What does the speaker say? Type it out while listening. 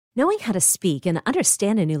Knowing how to speak and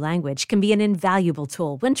understand a new language can be an invaluable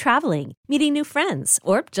tool when traveling, meeting new friends,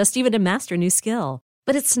 or just even to master a new skill.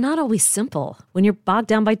 But it's not always simple when you're bogged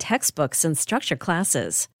down by textbooks and structured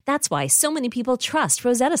classes. That's why so many people trust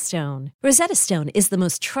Rosetta Stone. Rosetta Stone is the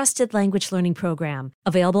most trusted language learning program,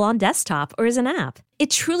 available on desktop or as an app. It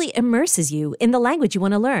truly immerses you in the language you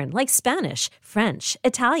want to learn, like Spanish, French,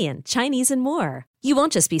 Italian, Chinese, and more. You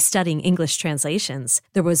won't just be studying English translations.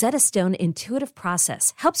 The Rosetta Stone intuitive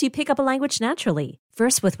process helps you pick up a language naturally,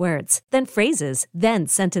 first with words, then phrases, then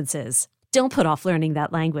sentences. Don't put off learning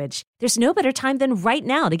that language. There's no better time than right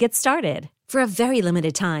now to get started. For a very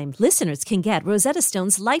limited time, listeners can get Rosetta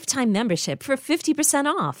Stone's lifetime membership for 50%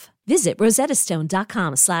 off. Visit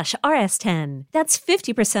rosettastone.com/rs10. That's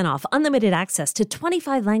 50% off unlimited access to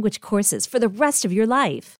 25 language courses for the rest of your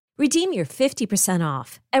life. Redeem your 50%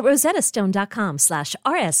 off at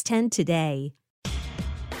rosettastone.com/rs10 today.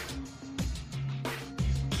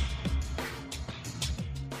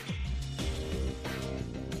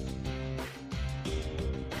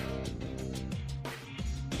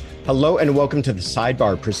 Hello and welcome to the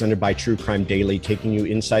Sidebar, presented by True Crime Daily, taking you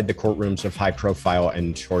inside the courtrooms of high-profile and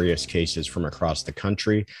notorious cases from across the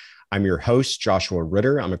country. I'm your host, Joshua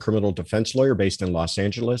Ritter. I'm a criminal defense lawyer based in Los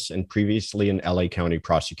Angeles and previously an LA County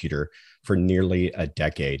prosecutor for nearly a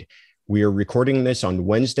decade. We are recording this on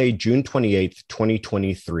Wednesday, June 28th,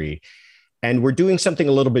 2023. And we're doing something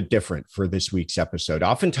a little bit different for this week's episode.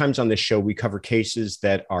 Oftentimes on this show, we cover cases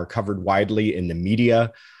that are covered widely in the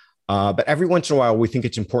media. But every once in a while, we think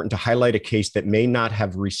it's important to highlight a case that may not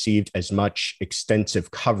have received as much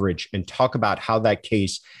extensive coverage and talk about how that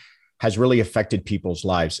case has really affected people's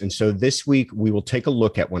lives. And so this week, we will take a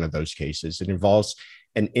look at one of those cases. It involves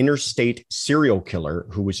an interstate serial killer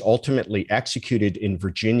who was ultimately executed in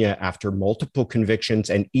Virginia after multiple convictions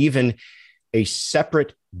and even a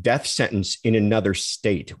separate death sentence in another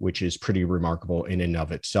state, which is pretty remarkable in and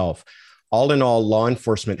of itself. All in all, law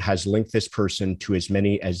enforcement has linked this person to as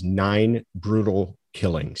many as 9 brutal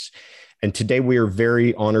killings. And today we are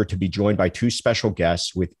very honored to be joined by 2 special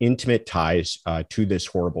guests with intimate ties to this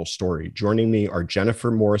horrible story. Joining me are Jennifer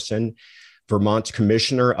Morrison, Vermont's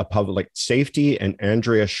Commissioner of Public Safety, and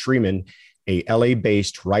Andrea Schreeman, a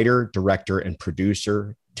LA-based writer, director, and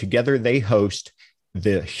producer. Together they host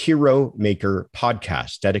the Hero Maker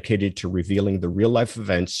podcast, dedicated to revealing the real-life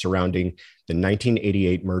events surrounding the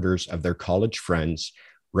 1988 murders of their college friends,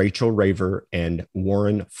 Rachel Raver and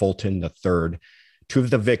Warren Fulton III, 2 of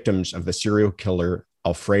the victims of the serial killer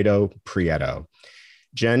Alfredo Prieto.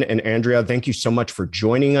 Jen and Andrea, thank you so much for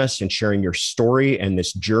joining us and sharing your story and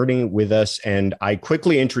this journey with us. And I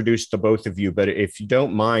quickly introduced the both of you, but if you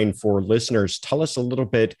don't mind, for listeners, tell us a little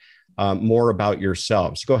bit more about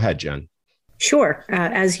yourselves. Go ahead, Jen. Sure.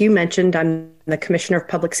 As you mentioned, I'm the Commissioner of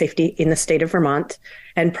Public Safety in the state of Vermont.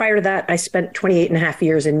 And prior to that, I spent 28 and a half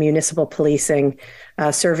years in municipal policing,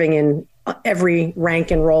 serving in every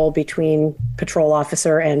rank and role between patrol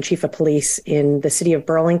officer and chief of police in the city of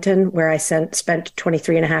Burlington, where I spent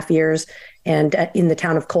 23 and a half years, and in the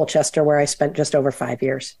town of Colchester, where I spent just over 5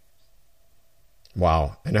 years.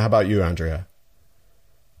 Wow. And how about you, Andrea?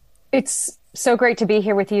 It's so great to be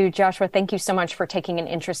here with you, Joshua. Thank you so much for taking an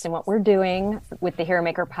interest in what we're doing with the Hero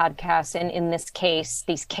Maker podcast. And in this case,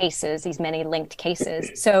 these many linked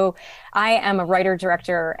cases. So I am a writer,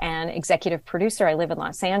 director, and executive producer. I live in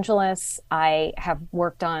Los Angeles. I have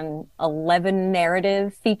worked on 11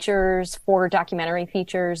 narrative features, 4 documentary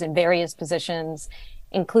features in various positions,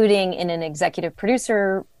 including in an executive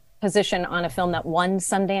producer position on a film that won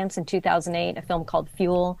Sundance in 2008, a film called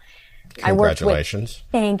Fuel. Congratulations.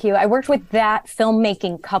 Thank you. I worked with that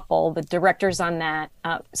filmmaking couple, the directors on that,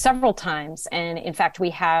 several times. And in fact, we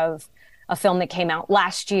have a film that came out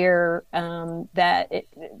last year that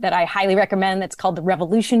I highly recommend. That's called The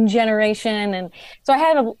Revolution Generation. And so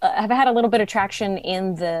I've had a little bit of traction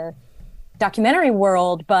in the documentary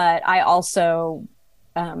world, but I also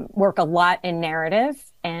work a lot in narrative.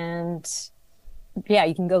 And yeah,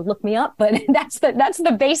 you can go look me up, but that's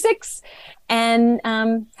the basics. And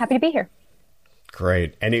happy to be here.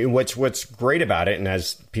 Great. And what's great about it, and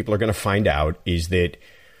as people are going to find out, is that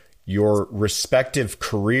your respective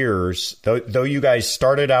careers, though you guys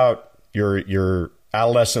started out your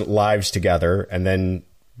adolescent lives together and then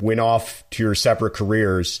went off to your separate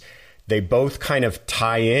careers, they both kind of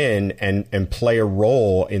tie in and play a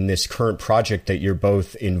role in this current project that you're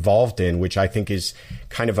both involved in, which I think is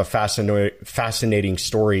kind of a fascinating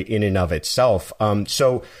story in and of itself.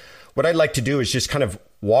 So what I'd like to do is just kind of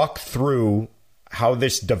walk through how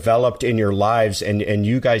this developed in your lives, and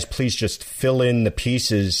you guys please just fill in the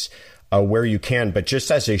pieces where you can. But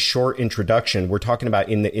just as a short introduction, we're talking about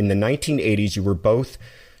in the 1980s, you were both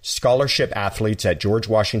scholarship athletes at George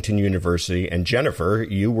Washington University. And Jennifer,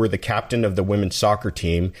 you were the captain of the women's soccer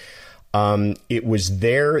team. It was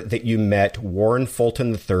there that you met Warren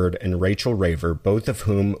Fulton III and Rachel Raver, both of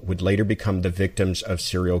whom would later become the victims of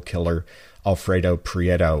serial killer Alfredo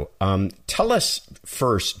Prieto. Tell us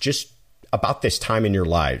first just about this time in your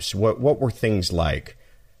lives. What were things like?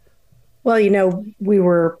 Well, we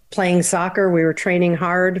were playing soccer. We were training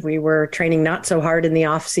hard. We were training not so hard in the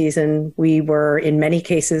off season. We were, in many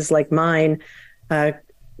cases like mine,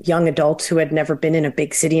 young adults who had never been in a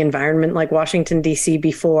big city environment like Washington, D.C.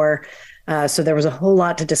 before. So there was a whole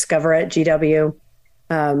lot to discover at GW,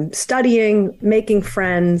 studying, making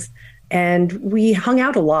friends. And we hung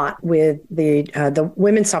out a lot with the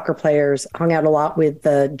women's soccer players, hung out a lot with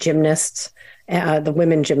the gymnasts, the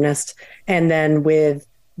women gymnasts, and then with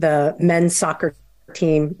the men's soccer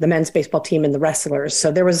team, the men's baseball team, and the wrestlers.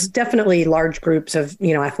 So there was definitely large groups of,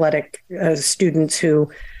 athletic students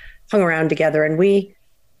who hung around together. And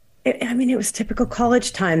it was typical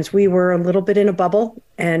college times. We were a little bit in a bubble,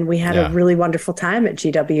 and we had a really wonderful time at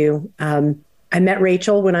GW. I met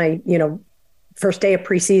Rachel when first day of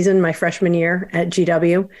preseason, my freshman year at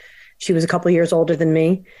GW. She was a couple of years older than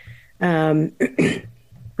me. And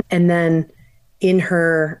then in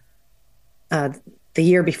her, the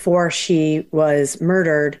year before she was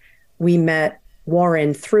murdered, we met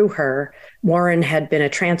Warren through her. Warren had been a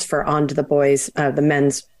transfer onto the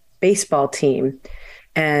men's baseball team.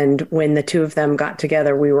 And when the two of them got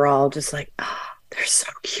together, we were all just like, oh, they're so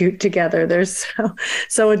cute together. They're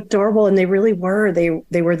so adorable. And they really were.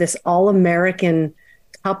 They were this all-American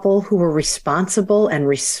couple who were responsible and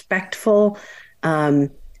respectful.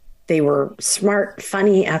 They were smart,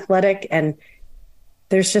 funny, athletic. And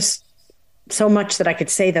there's just so much that I could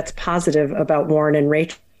say that's positive about Warren and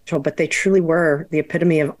Rachel, but they truly were the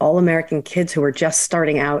epitome of all-American kids who were just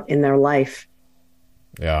starting out in their life.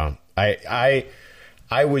 Yeah.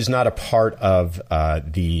 I was not a part of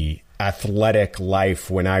the athletic life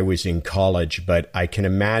when I was in college, but I can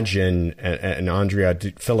imagine, and Andrea,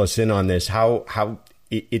 fill us in on this, how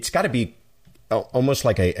it's got to be almost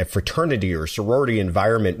like a fraternity or sorority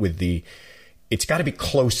environment it's got to be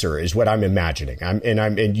closer is what I'm imagining.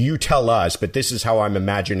 And you tell us, but this is how I'm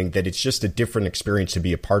imagining that it's just a different experience to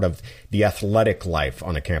be a part of the athletic life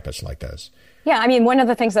on a campus like this. Yeah, one of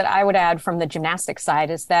the things that I would add from the gymnastics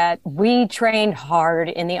side is that we trained hard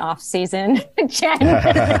in the off season, Jen.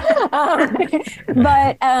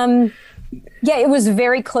 Yeah, it was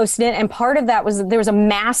very close knit. And part of that was there was a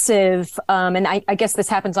massive, and I guess this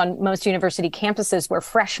happens on most university campuses where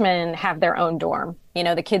freshmen have their own dorm.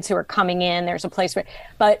 The kids who are coming in, there's a place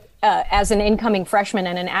but as an incoming freshman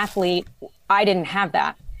and an athlete, I didn't have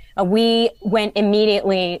that. We went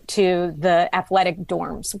immediately to the athletic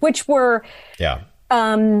dorms, which were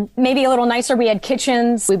maybe a little nicer. We had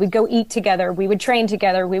kitchens. We would go eat together. We would train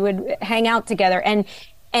together. We would hang out together. And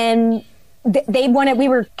they wanted, we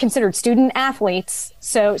were considered student athletes.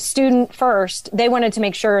 So student first, they wanted to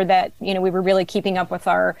make sure that, we were really keeping up with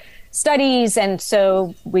our studies. And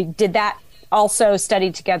so we did that, also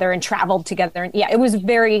studied together and traveled together. And it was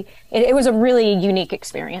it was a really unique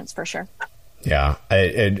experience for sure. Yeah.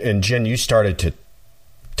 And Jen, you started to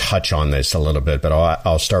touch on this a little bit, but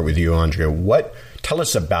I'll start with you, Andrea. Tell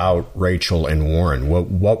us about Rachel and Warren.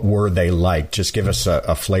 What were they like? Just give us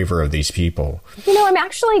a flavor of these people. I'm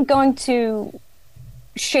actually going to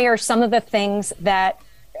share some of the things that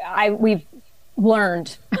we've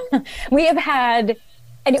learned. We have had,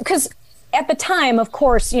 because at the time, of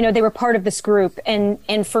course, they were part of this group.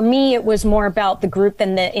 And for me, it was more about the group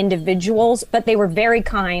than the individuals, but they were very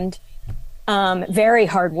kind. Very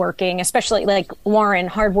hardworking, especially like Warren,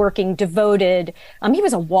 hardworking, devoted. He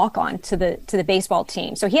was a walk-on to the baseball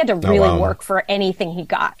team, so he had to really work for anything he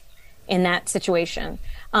got in that situation.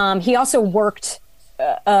 He also worked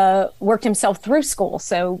himself through school,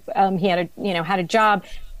 so he had a job.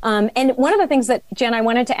 And one of the things that Jen, I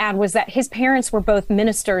wanted to add was that his parents were both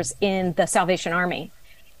ministers in the Salvation Army,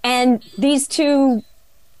 and these two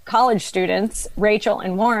college students, Rachel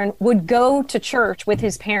and Warren, would go to church with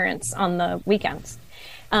his parents on the weekends.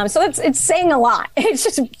 So it's saying a lot. It's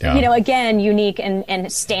just, again, unique and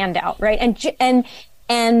standout, right?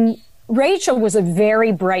 And Rachel was a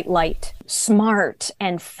very bright light, smart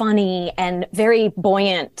and funny and very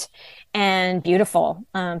buoyant and beautiful,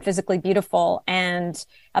 physically beautiful, and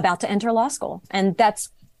about to enter law school. And that's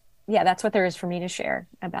what there is for me to share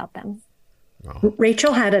about them.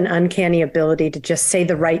 Rachel had an uncanny ability to just say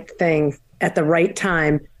the right thing at the right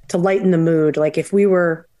time to lighten the mood. Like if we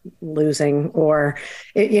were losing, or,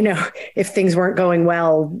 if things weren't going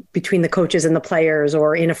well between the coaches and the players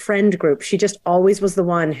or in a friend group. She just always was the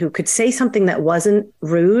one who could say something that wasn't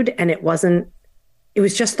rude, and it was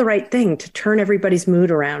just the right thing to turn everybody's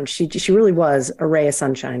mood around. She really was a ray of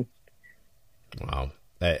sunshine. Wow.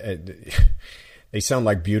 They sound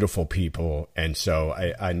like beautiful people. And so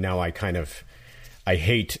I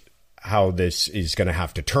hate how this is going to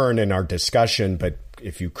have to turn in our discussion, but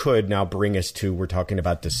if you could now bring us to, we're talking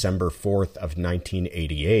about December 4th of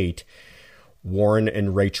 1988, Warren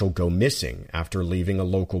and Rachel go missing after leaving a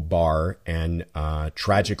local bar, and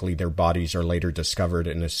tragically their bodies are later discovered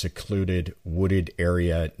in a secluded wooded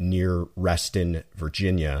area near Reston,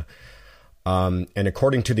 Virginia. And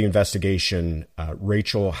according to the investigation,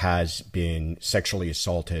 Rachel has been sexually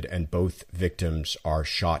assaulted and both victims are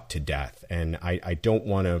shot to death. And I don't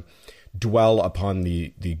want to dwell upon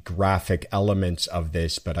the graphic elements of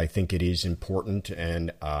this, but I think it is important,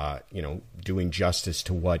 and, doing justice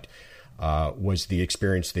to what was the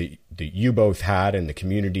experience that you both had and the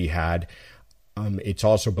community had. It's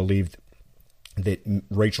also believed that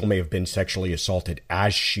Rachel may have been sexually assaulted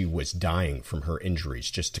as she was dying from her injuries,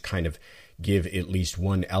 just to kind of give at least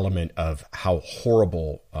one element of how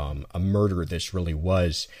horrible a murder this really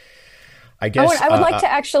was. I guess I would like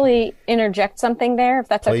to actually interject something there, if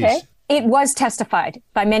that's please. Okay. It was testified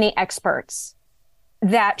by many experts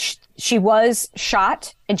that she was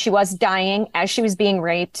shot and she was dying as she was being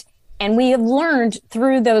raped. And we have learned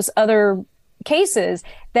through those other cases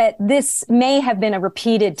that this may have been a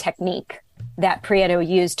repeated technique that Prieto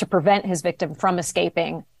used to prevent his victim from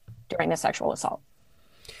escaping during the sexual assault.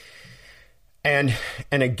 And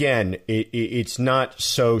again, it's not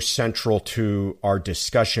so central to our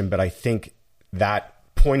discussion, but I think that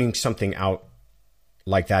pointing something out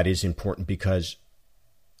like that is important because,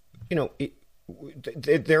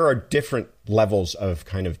 there are different levels of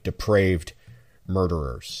kind of depraved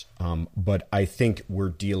murderers. But I think we're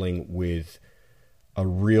dealing with a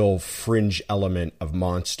real fringe element of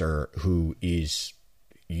monster who is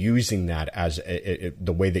using that as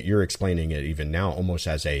the way that you're explaining it even now, almost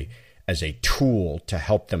as a tool to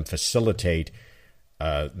help them facilitate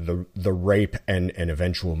the rape and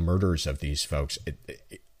eventual murders of these folks.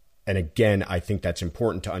 And again, I think that's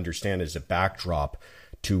important to understand as a backdrop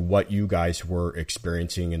to what you guys were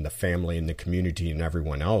experiencing in the family and the community and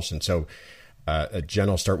everyone else. And so, Jen,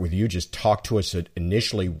 I'll start with you. Just talk to us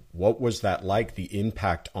initially. What was that like, the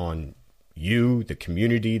impact on you, the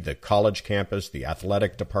community, the college campus, the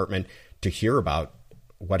athletic department, to hear about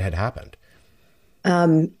what had happened?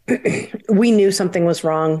 We knew something was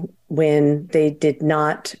wrong when they did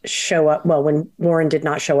not show up. Well, when Warren did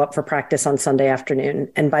not show up for practice on Sunday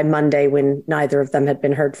afternoon. And by Monday, when neither of them had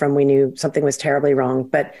been heard from, we knew something was terribly wrong.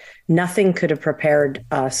 But nothing could have prepared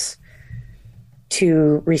us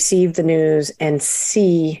to receive the news and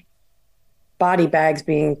see body bags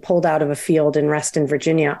being pulled out of a field in Reston,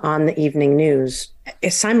 Virginia on the evening news.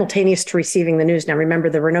 It's simultaneous to receiving the news. Now, remember,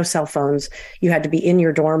 there were no cell phones. You had to be in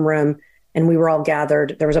your dorm room. And we were all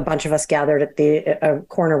gathered. There was a bunch of us gathered at the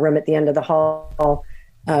corner room at the end of the hall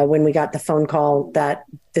when we got the phone call that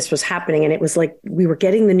this was happening. And it was like we were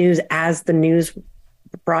getting the news as the news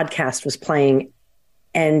broadcast was playing.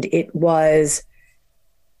 And it was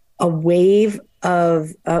a wave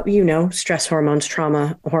of, stress hormones,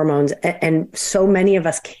 trauma hormones. And so many of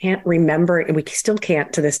us can't remember, and we still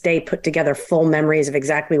can't to this day put together full memories of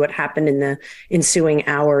exactly what happened in the ensuing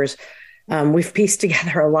hours. We've pieced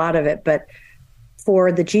together a lot of it, but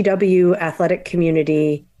for the GW athletic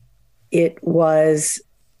community, it was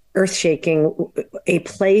earth-shaking. A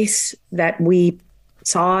place that we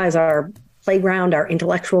saw as our playground, our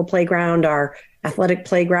intellectual playground, our athletic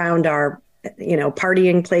playground, our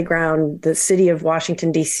partying playground, the city of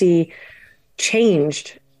Washington, D.C.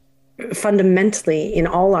 changed fundamentally in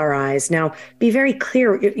all our eyes. Now, be very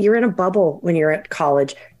clear, you're in a bubble when you're at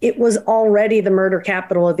college. It was already the murder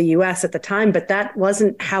capital of the U.S. at the time, but that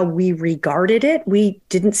wasn't how we regarded it. We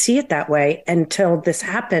didn't see it that way until this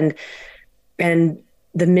happened. And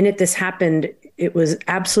the minute this happened, it was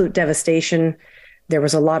absolute devastation. There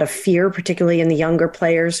was a lot of fear, particularly in the younger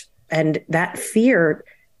players, and that fear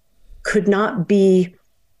could not be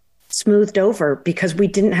smoothed over because we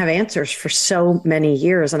didn't have answers for so many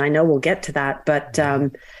years. And I know we'll get to that, but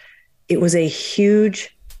it was a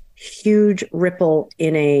huge, huge ripple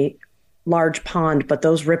in a large pond, but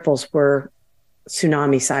those ripples were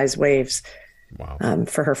tsunami sized waves. Wow.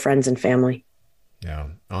 For her friends and family. Yeah.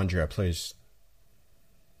 Andrea, please.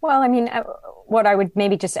 Well, I mean, what I would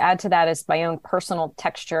maybe just add to that is my own personal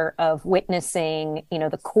texture of witnessing,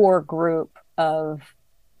 the core group of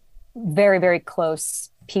very, very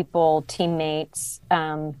close people, teammates,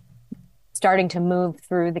 starting to move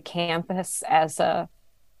through the campus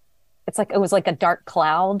it was like a dark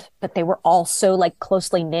cloud, but they were all so like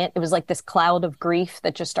closely knit. It was like this cloud of grief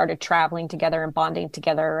that just started traveling together and bonding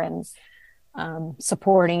together and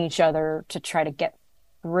supporting each other to try to get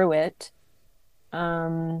through it.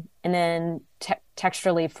 And then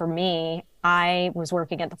textually for me, I was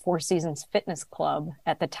working at the Four Seasons Fitness Club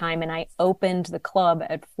at the time, and I opened the club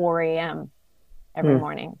at 4 a.m. every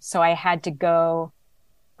morning. So I had to go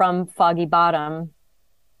from Foggy Bottom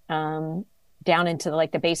down into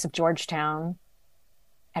like the base of Georgetown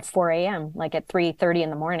at 4 a.m., like at 3:30 in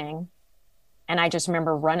the morning. And I just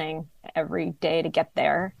remember running every day to get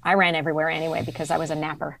there. I ran everywhere anyway because I was a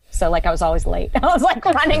napper. So like I was always late. I was like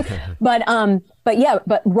running,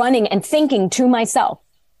 but running and thinking to myself,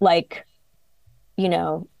 like, you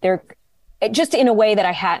know, they're just in a way that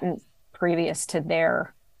I hadn't previous to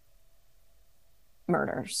their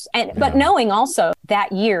murders. But knowing also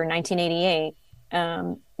that year, 1988,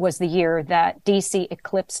 was the year that DC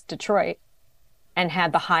eclipsed Detroit and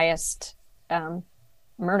had the highest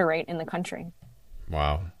murder rate in the country.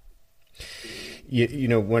 Wow. You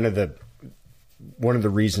know, one of the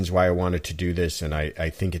reasons why I wanted to do this, and I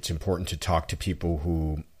think it's important to talk to people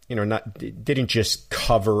who, you know, didn't just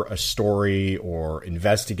cover a story or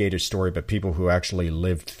investigate a story, but people who actually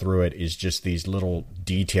lived through it, is just these little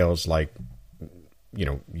details like, you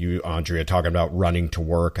know, you, Andrea, talking about running to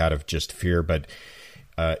work out of just fear, but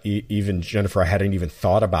even Jennifer, I hadn't even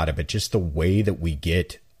thought about it, but just the way that we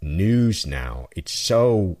get news now, it's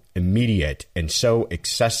so immediate and so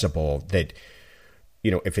accessible that,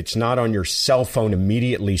 you know, if it's not on your cell phone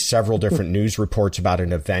immediately, several different news reports about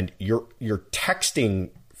an event, you're texting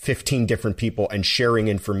 15 different people and sharing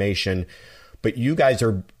information, but you guys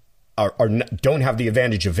don't have the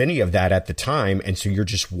advantage of any of that at the time. And so you're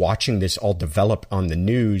just watching this all develop on the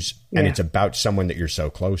news, and it's about someone that you're so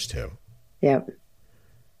close to. Yeah.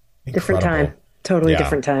 Different time. Totally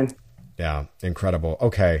different time. Yeah. Incredible.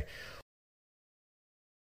 Okay.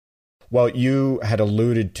 Well, you had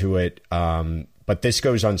alluded to it, but this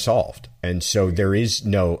goes unsolved. And so there is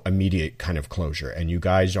no immediate kind of closure. And you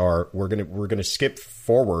guys we're going to skip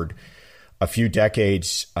forward a few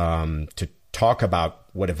decades to talk about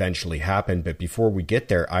what eventually happened. But before we get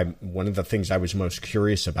there, one of the things I was most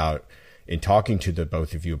curious about in talking to the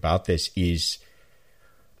both of you about this is,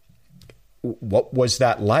 what was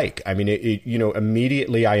that like? I mean, you know,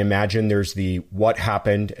 immediately I imagine there's the what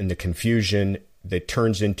happened and the confusion that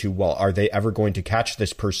turns into, well, are they ever going to catch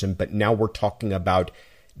this person? But now we're talking about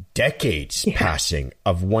decades passing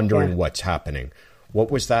of wondering what's happening. What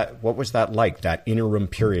was that like, that interim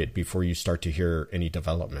period before you start to hear any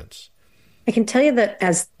developments? I can tell you that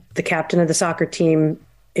as the captain of the soccer team,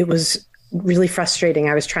 it was really frustrating.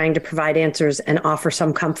 I was trying to provide answers and offer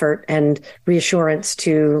some comfort and reassurance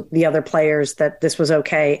to the other players that this was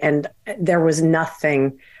okay. And there was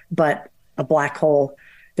nothing but a black hole.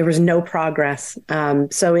 There was no progress.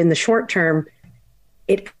 So in the short term,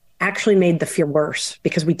 it actually made the fear worse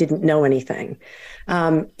because we didn't know anything.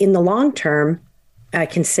 In the long term, I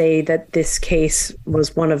can say that this case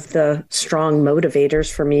was one of the strong motivators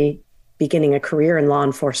for me beginning a career in law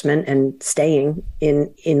enforcement and staying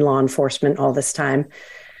in law enforcement all this time,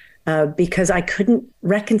 because I couldn't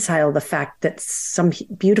reconcile the fact that some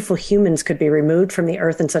beautiful humans could be removed from the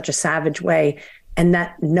earth in such a savage way, and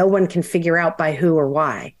that no one can figure out by who or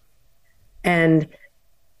why. And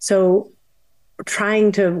so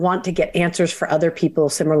trying to want to get answers for other people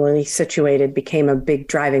similarly situated became a big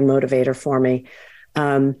driving motivator for me.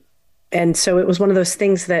 And so it was one of those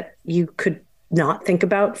things that you could not think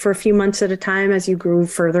about for a few months at a time as you grew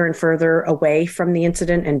further and further away from the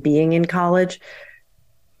incident and being in college.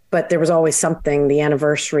 But there was always something, the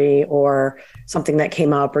anniversary or something that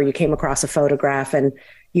came up, or you came across a photograph, and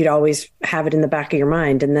you'd always have it in the back of your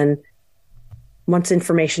mind. And then once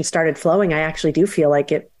information started flowing, I actually do feel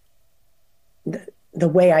like the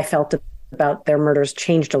way I felt about their murders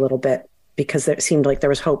changed a little bit, because it seemed like there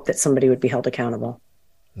was hope that somebody would be held accountable.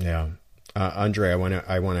 Yeah. Andre, I want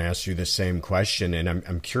to ask you the same question, and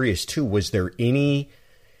I'm curious too. Was there any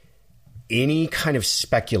kind of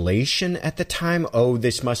speculation at the time? Oh,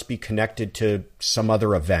 this must be connected to some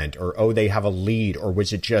other event, or oh, they have a lead, or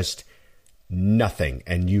was it just nothing,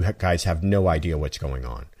 and you guys have no idea what's going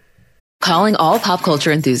on? Calling all pop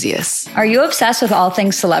culture enthusiasts. Are you obsessed with all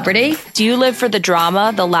things celebrity? Do you live for the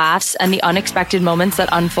drama, the laughs, and the unexpected moments that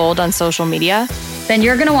unfold on social media? then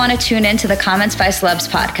you're going to want to tune in to the Comments by Celebs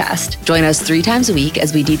podcast. Join us 3 times a week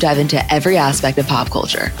as we deep dive into every aspect of pop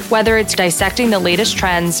culture. Whether it's dissecting the latest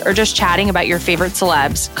trends or just chatting about your favorite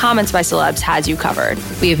celebs, Comments by Celebs has you covered.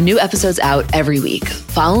 We have new episodes out every week.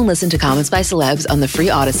 Follow and listen to Comments by Celebs on the free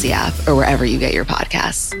Odyssey app or wherever you get your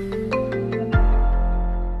podcasts.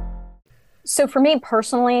 So for me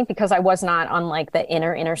personally, because I was not on like the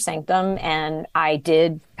inner sanctum, and I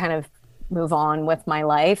did kind of move on with my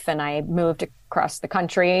life, and I moved across the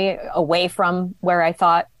country away from where I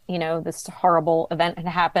thought, this horrible event had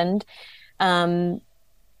happened. I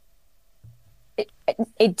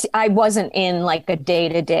wasn't in like a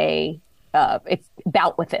day-to-day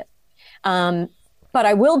bout with it. But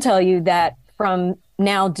I will tell you that from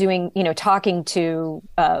now talking to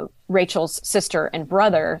Rachel's sister and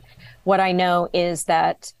brother, what I know is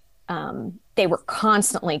that they were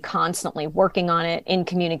constantly working on it in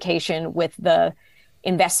communication with the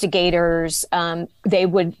investigators. Her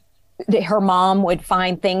mom would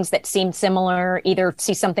find things that seemed similar, either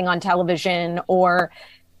see something on television, or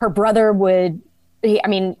her brother would. The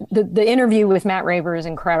interview with Matt Raver is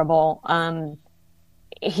incredible.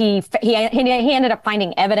 He ended up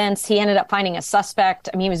finding evidence. He ended up finding a suspect.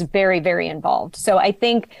 He was very, very involved. So I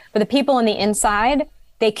think for the people on the inside,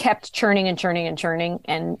 they kept churning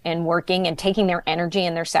and working and taking their energy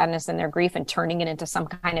and their sadness and their grief and turning it into some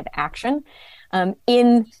kind of action.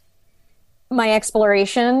 In my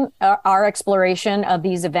exploration, our exploration of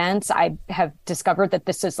these events, I have discovered that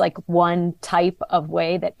this is like one type of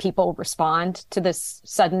way that people respond to this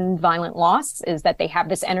sudden violent loss, is that they have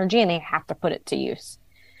this energy and they have to put it to use.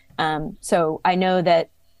 So I know that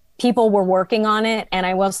people were working on it, and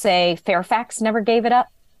I will say Fairfax never gave it up.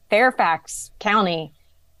 Fairfax County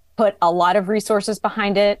put a lot of resources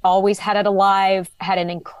behind it, always had it alive, had an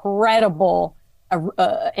incredible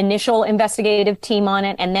initial investigative team on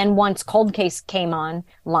it. And then once cold case came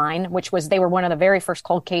online, they were one of the very first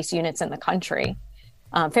cold case units in the country.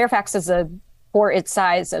 Fairfax is for its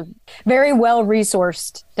size, a very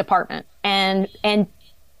well-resourced department. And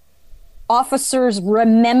officers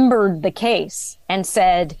remembered the case and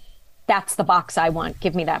said, that's the box I want.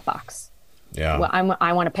 Give me that box. Yeah. Well,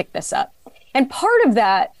 I want to pick this up. And part of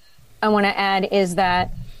that, I want to add, is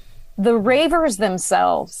that the Ravers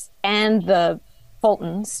themselves and the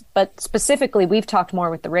Fultons, but specifically we've talked more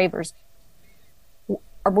with the Ravers,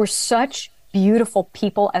 were such beautiful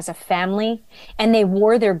people as a family, and they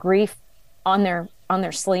wore their grief on their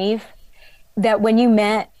sleeve, that when you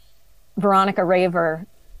met Veronica Raver,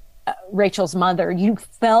 Rachel's mother, you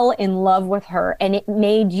fell in love with her, and it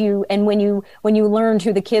made you, and when you learned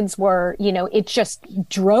who the kids were, it just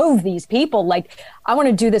drove these people like, I want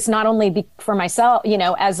to do this not only for myself,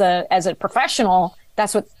 as a professional.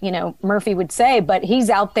 That's what Murphy would say, but he's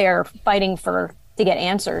out there fighting to get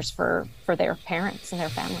answers for their parents and their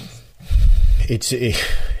families.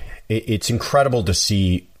 It's incredible to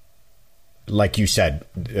see, like you said,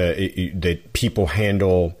 that people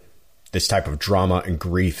handle this type of drama and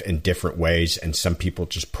grief in different ways. And some people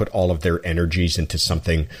just put all of their energies into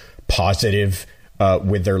something positive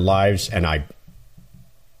with their lives. And I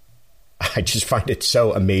just find it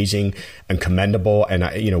so amazing and commendable. And,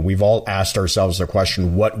 we've all asked ourselves the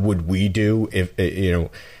question, what would we do if,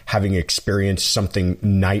 having experienced something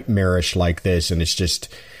nightmarish like this? And it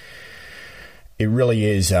really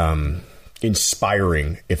is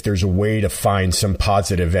inspiring. If there's a way to find some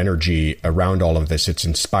positive energy around all of this, it's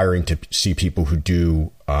inspiring to see people who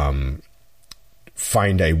do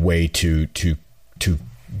find a way to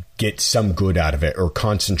get some good out of it, or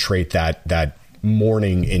concentrate that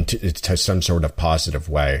mourning into some sort of positive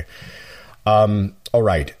way. All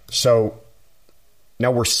right. So now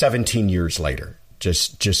we're 17 years later,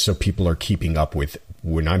 just so people are keeping up with,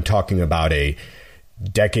 when I'm talking about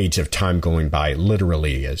decades of time going by,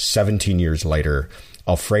 literally, as 17 years later,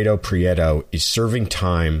 Alfredo Prieto is serving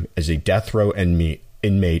time as a death row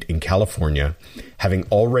inmate in California, having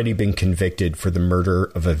already been convicted for the murder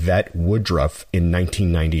of Yvette Woodruff in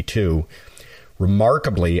 1992.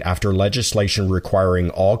 Remarkably, after legislation requiring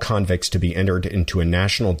all convicts to be entered into a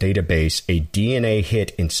national database, a DNA hit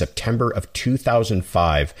in September of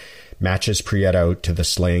 2005 matches Prieto to the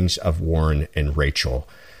slayings of Warren and Rachel.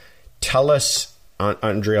 Tell us,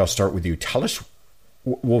 Andrea, I'll start with you. Tell us,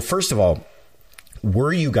 well, first of all,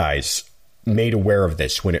 were you guys made aware of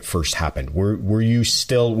this when it first happened?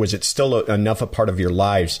 Was it still enough a part of your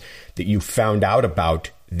lives that you found out about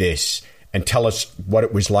this? And tell us what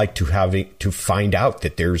it was like to find out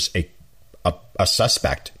that there's a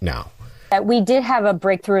suspect now. We did have a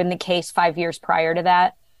breakthrough in the case 5 years prior to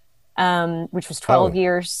that, which was 12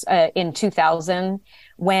 years in 2000,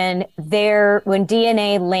 when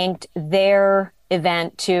DNA linked their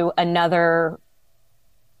event to another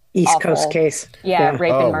East Coast case. Yeah,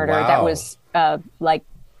 rape and murder. Wow. That was like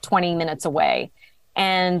 20 minutes away.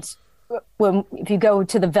 And if you go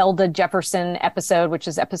to the Velda Jefferson episode, which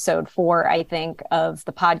is episode 4, I think, of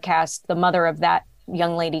the podcast, the mother of that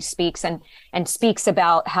young lady speaks and speaks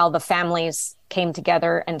about how the families came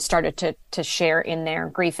together and started to share in their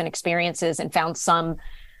grief and experiences and found some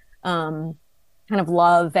kind of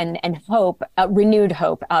love and hope, renewed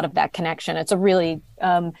hope out of that connection. It's a really,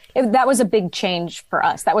 that was a big change for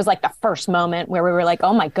us. That was like the first moment where we were like,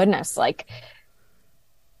 oh my goodness, like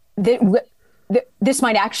this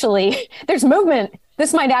might actually, there's movement.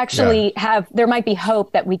 This might actually there might be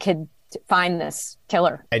hope that we could find this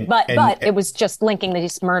killer. But it was just linking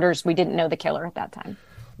these murders. We didn't know the killer at that time.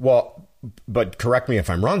 Well, but correct me if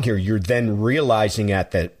I'm wrong here. You're then realizing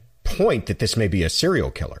at that point that this may be a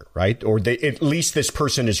serial killer, right? Or at least this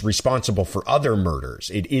person is responsible for other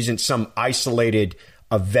murders. It isn't some isolated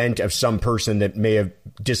event of some person that may have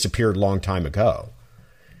disappeared a long time ago.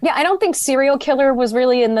 Yeah, I don't think serial killer was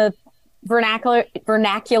really in the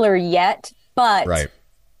vernacular yet, but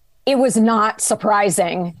it was not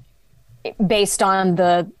surprising based on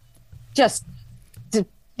the just,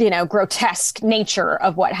 grotesque nature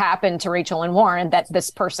of what happened to Rachel and Warren, that this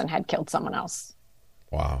person had killed someone else.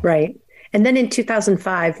 Wow. Right. And then in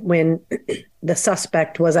 2005, when the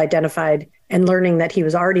suspect was identified and learning that he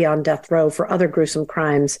was already on death row for other gruesome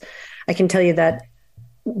crimes, I can tell you that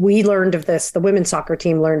we learned of this, the women's soccer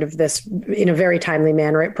team learned of this in a very timely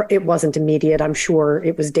manner. It wasn't immediate. I'm sure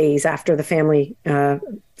it was days after the family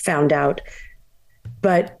found out.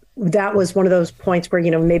 But that was one of those points where,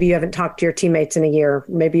 maybe you haven't talked to your teammates in a year.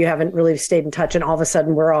 Maybe you haven't really stayed in touch. And all of a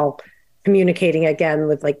sudden we're all communicating again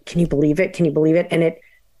with like, can you believe it? Can you believe it? And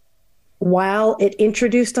while it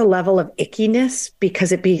introduced a level of ickiness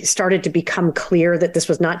because it started to become clear that this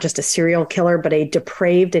was not just a serial killer, but a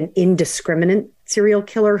depraved and indiscriminate serial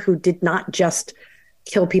killer who did not just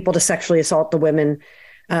kill people to sexually assault the women,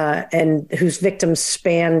 and whose victims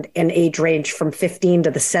spanned an age range from 15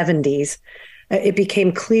 to the 70s. It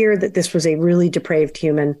became clear that this was a really depraved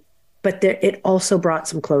human, but it also brought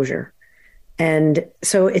some closure. And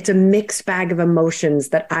so it's a mixed bag of emotions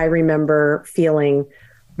that I remember feeling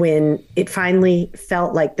when it finally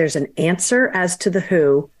felt like there's an answer as to the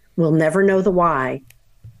who. We'll never know the why,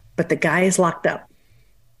 but the guy is locked up.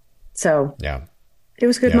 So it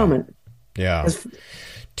was a good moment. Yeah.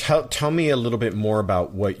 Tell me a little bit more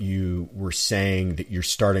about what you were saying, that you're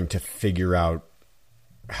starting to figure out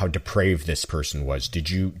how depraved this person was. Did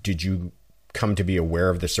you come to be aware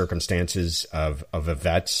of the circumstances of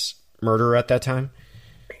Yvette's murder at that time?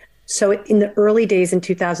 So in the early days in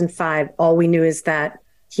 2005, all we knew is that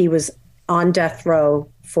he was on death row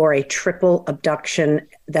for a triple abduction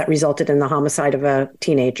that resulted in the homicide of a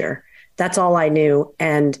teenager. That's all I knew.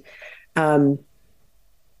 And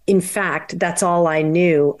in fact, that's all I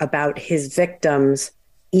knew about his victims,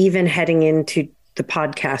 even heading into the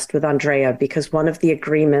podcast with Andrea, because one of the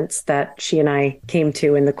agreements that she and I came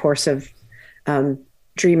to in the course of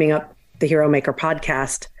dreaming up the Hero Maker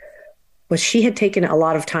podcast was she had taken a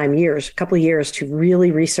lot of time, a couple of years, to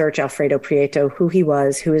really research Alfredo Prieto, who he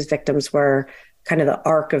was, who his victims were, kind of the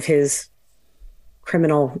arc of his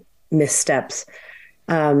criminal missteps.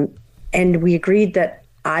 And we agreed that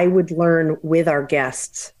I would learn with our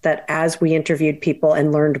guests, that as we interviewed people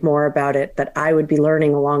and learned more about it, that I would be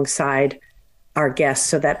learning alongside our guests,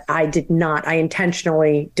 so that I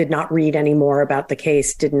intentionally did not read any more about the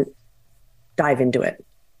case, didn't dive into it.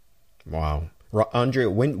 Wow. Andrea,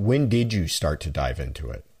 when did you start to dive into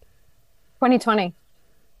it? 2020.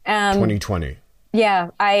 2020. Yeah.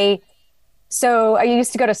 I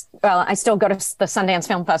used to go to, I still go to the Sundance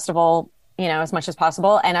Film Festival, as much as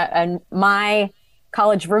possible. And my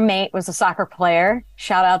college roommate was a soccer player.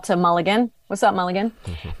 Shout out to Mulligan. What's up, Mulligan?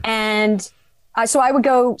 And so I would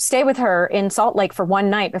go stay with her in Salt Lake for one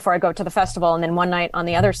night before I go to the festival, and then one night on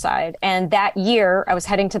the other side. And that year I was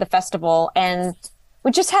heading to the festival, and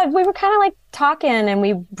we were kind of like talking, and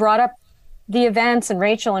we brought up the events and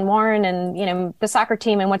Rachel and Warren and, the soccer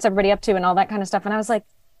team and what's everybody up to and all that kind of stuff. And I was like,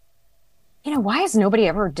 why has nobody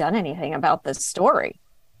ever done anything about this story?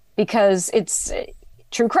 Because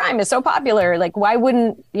true crime is so popular. Like, why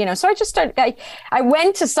wouldn't, so I just started, I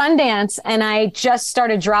went to Sundance and I just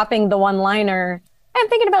started dropping the one-liner. I'm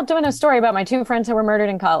thinking about doing a story about my two friends who were murdered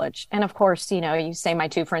in college. And of course, you say my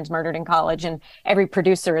two friends murdered in college and every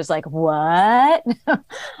producer is like, what?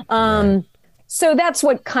 Right. So that's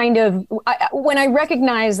what kind of, when I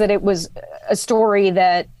recognized that it was a story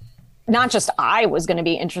that not just I was going to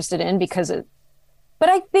be interested in but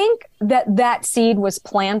I think that seed was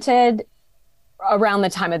planted around the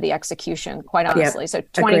time of the execution, quite honestly. Yep, so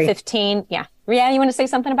 2015. agree. Yeah. You want to say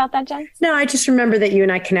something about that, Jen? No, I just remember that you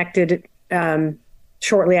and I connected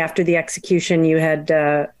shortly after the execution. You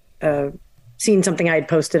had seen something I had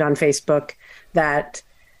posted on Facebook that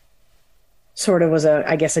sort of was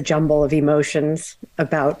a jumble of emotions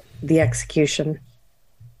about the execution.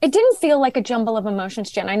 It didn't feel like a jumble of emotions,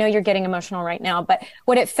 Jen. I know you're getting emotional right now, but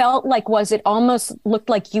what it felt like was it almost looked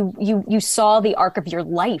like you saw the arc of your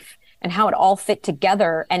life and how it all fit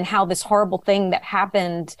together, and how this horrible thing that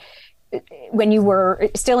happened when you were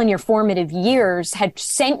still in your formative years had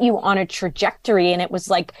sent you on a trajectory. And it was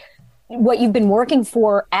like what you've been working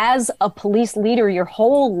for as a police leader your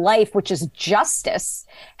whole life, which is justice,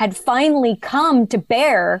 had finally come to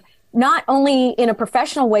bear, not only in a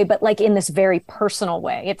professional way, but like in this very personal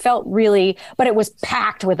way. It felt really, but it was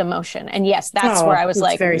packed with emotion. And yes, that's where I was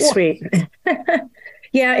like, very sweet.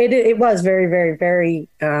 Yeah, it was very, very, very,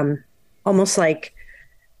 almost like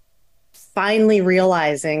finally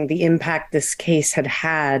realizing the impact this case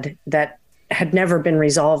had that had never been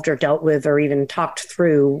resolved or dealt with or even talked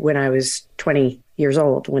through when I was 20 years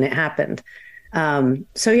old when it happened.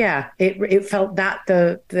 So yeah, it felt that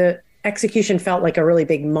the execution felt like a really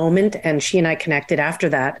big moment, and she and I connected after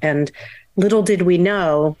that. And little did we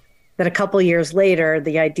know that a couple years later,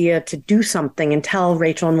 the idea to do something and tell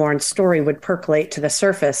Rachel and Warren's story would percolate to the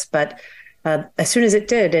surface. But as soon as it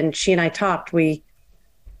did, and she and I talked, we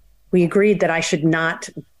agreed that I should not,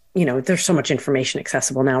 there's so much information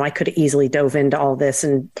accessible now. I could have easily dove into all this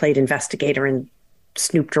and played investigator and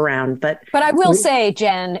snooped around. But I will say,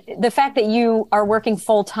 Jen, the fact that you are working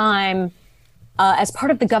full time as part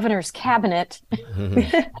of the governor's cabinet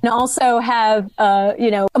and also have,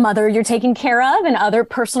 a mother you're taking care of and other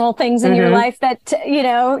personal things in your life that,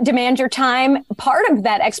 demand your time. Part of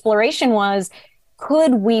that exploration was,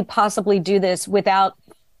 could we possibly do this without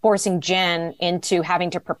forcing Jen into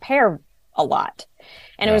having to prepare a lot?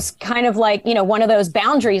 And it was kind of like, one of those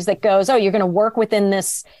boundaries that goes, oh, you're going to work within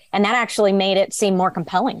this. And that actually made it seem more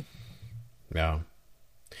compelling. Yeah.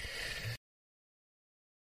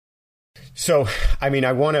 So, I mean,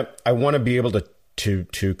 I want to be able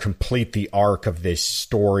to complete the arc of this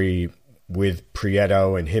story with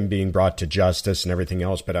Prieto and him being brought to justice and everything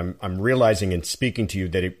else. But I'm realizing in speaking to you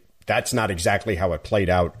that that's not exactly how it played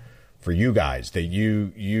out for you guys, that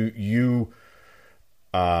you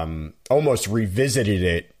almost revisited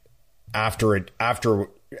it after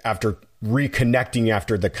reconnecting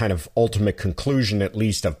after the kind of ultimate conclusion, at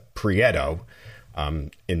least of Prieto,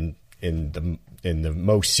 in the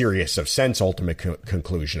most serious of sense, ultimate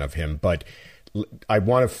conclusion of him. But I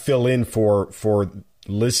want to fill in for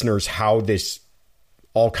listeners how this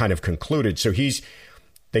all kind of concluded. So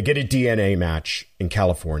they get a DNA match in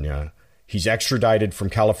California. He's extradited from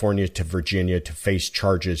California to Virginia to face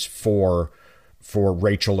charges for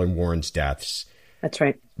Rachel and Warren's deaths. That's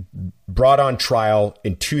right. Brought on trial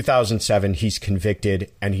in 2007. He's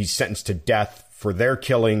convicted and he's sentenced to death for their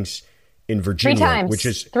killings in Virginia. 3 times. Which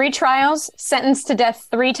is 3 trials, sentenced to death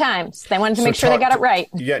 3 times. They wanted to make sure they got it right.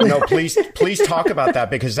 Yeah, no, please talk about that,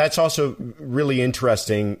 because that's also really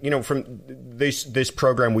interesting. From this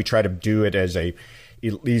program, we try to do it as at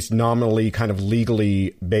least nominally kind of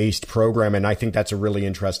legally based program. And I think that's a really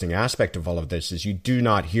interesting aspect of all of this, is you do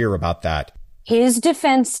not hear about that. His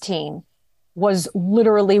defense team was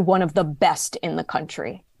literally one of the best in the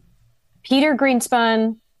country. Peter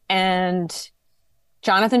Greenspun and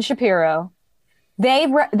Jonathan Shapiro, they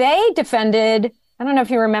defended, I don't know if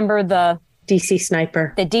you remember the DC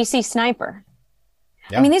Sniper. The DC Sniper.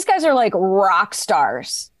 Yeah. I mean, these guys are like rock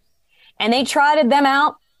stars. And they trotted them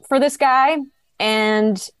out for this guy,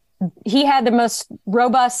 and he had the most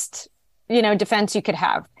robust, defense you could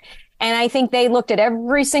have. And I think they looked at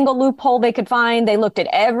every single loophole they could find. They looked at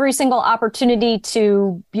every single opportunity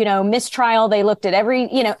to, mistrial. They looked at every,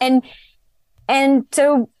 and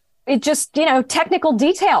so it just, technical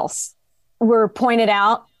details were pointed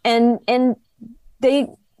out, and they,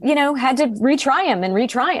 had to retry him.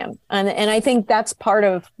 And I think that's part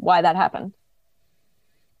of why that happened.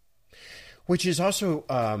 Which is also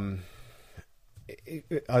a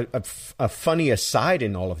funny aside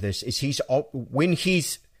in all of this is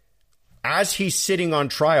as he's sitting on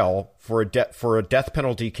trial for a death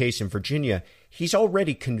penalty case in Virginia, he's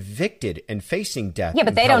already convicted and facing death. Yeah,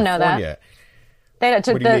 but they don't know that.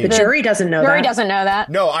 The jury doesn't know that. Jury doesn't know that.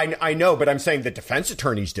 No, I know, but I'm saying the defense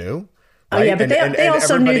attorneys do. Right? Oh, yeah, but they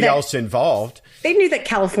also everybody knew that else involved. They knew that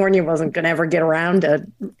California wasn't going to ever get around to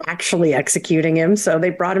actually executing him, so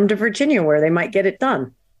they brought him to Virginia where they might get it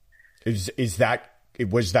done. Was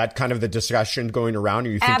that kind of the discussion going around,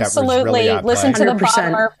 or you think Absolutely. that was really at Listen play? to the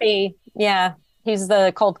Bob Murphy. Yeah. He's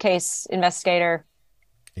the cold case investigator.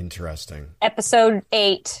 Interesting. Episode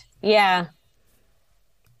 8. Yeah.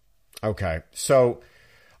 Okay. So,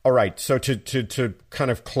 all right. So to kind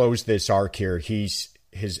of close this arc here, his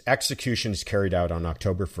execution is carried out on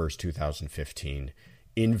October 1st, 2015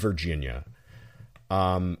 in Virginia.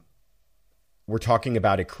 We're talking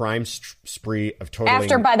about a crime spree of totaling...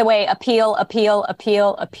 After, by the way, appeal.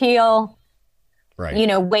 Right. You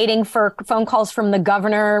know, waiting for phone calls from the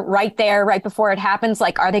governor right there, right before it happens.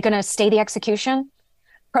 Like, are they going to stay the execution?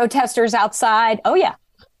 Protesters outside. Oh, yeah.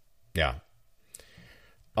 Yeah.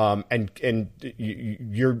 And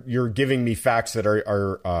you're giving me facts that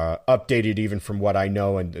are updated even from what I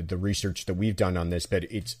know and the research that we've done on this, but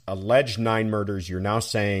it's alleged 9 murders. You're now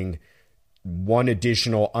saying 1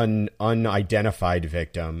 additional unidentified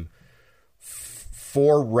victim,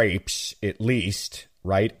 4 rapes at least,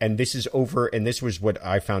 right? And this is over, and this was what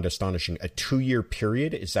I found astonishing, a 2-year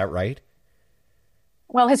period. Is that right?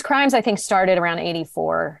 Well, his crimes, I think, started around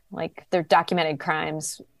 84. Like, they're documented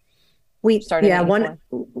crimes. I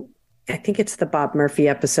think it's the Bob Murphy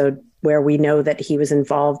episode where we know that he was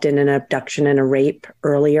involved in an abduction and a rape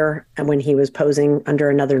earlier and when he was posing under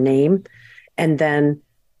another name. And then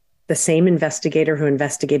the same investigator who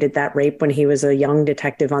investigated that rape when he was a young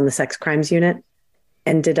detective on the sex crimes unit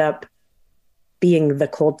ended up being the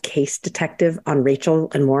cold case detective on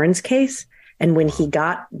Rachel and Warren's case. And when he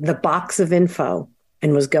got the box of info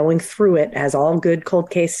and was going through it, as all good cold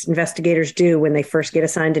case investigators do when they first get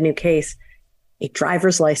assigned a new case, a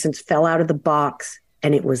driver's license fell out of the box,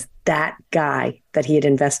 and it was that guy that he had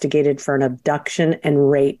investigated for an abduction and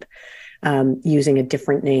rape using a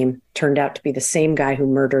different name. Turned out to be the same guy who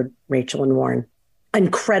murdered Rachel and Warren.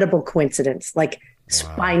 Incredible coincidence, like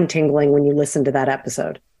spine tingling when you listen to that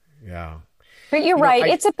episode. Yeah. But you're right.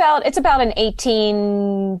 It's about an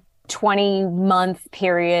 18-20 month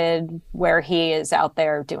period where he is out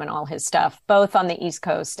there doing all his stuff, both on the East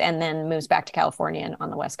Coast and then moves back to California and on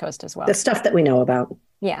the West Coast as well. The stuff that we know about.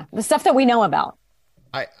 Yeah, the stuff that we know about.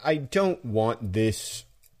 I don't want this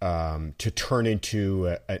to turn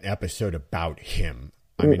into an episode about him.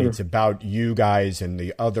 I mean, it's about you guys and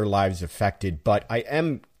the other lives affected, but I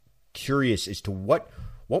am curious as to what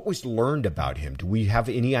was learned about him. Do we have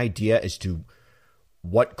any idea as to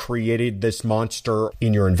what created this monster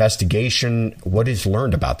in your investigation? What is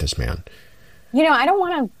learned about this man? You know, I don't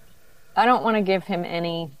want to give him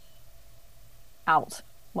any out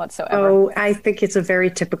whatsoever. Oh, I think it's a very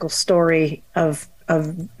typical story of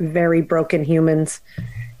very broken humans.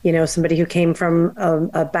 You know, somebody who came from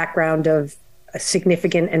a background of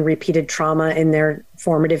significant and repeated trauma in their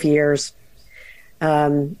formative years.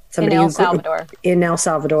 Somebody in El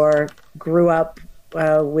Salvador grew up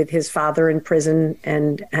with his father in prison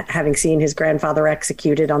and having seen his grandfather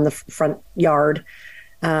executed on the front yard.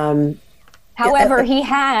 However, he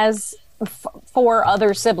has 4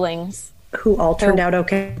 other siblings who all turned out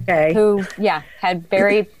okay. Who, had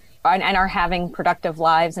very and are having productive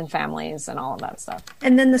lives and families and all of that stuff.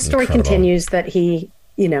 And then the story continues that he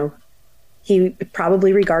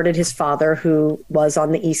probably regarded his father, who was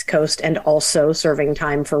on the East Coast and also serving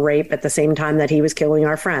time for rape at the same time that he was killing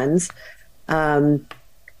our friends,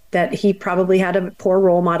 that he probably had a poor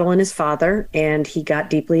role model in his father, and he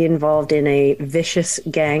got deeply involved in a vicious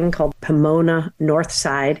gang called Pomona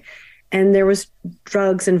Northside. And there was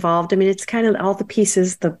drugs involved. I mean, it's kind of all the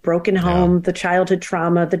pieces, the broken home, the childhood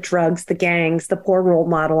trauma, the drugs, the gangs, the poor role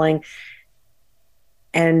modeling.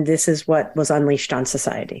 And this is what was unleashed on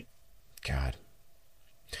society. God.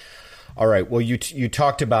 All right. Well, you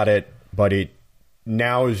talked about it, but it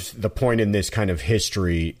now is the point in this kind of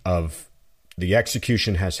history of the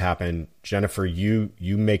execution has happened. Jennifer, you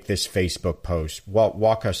make this Facebook post.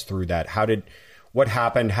 Walk us through that. What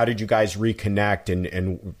happened? How did you guys reconnect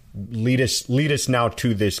and lead us now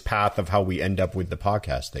to this path of how we end up with the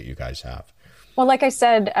podcast that you guys have? Well, like I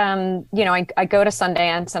said, I go to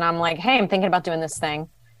Sundance and I'm like, hey, I'm thinking about doing this thing.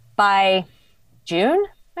 By June,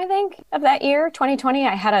 I think, of that year, 2020,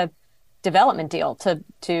 I had a development deal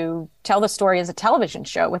to tell the story as a television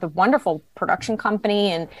show with a wonderful production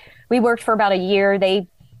company. And we worked for about a year. They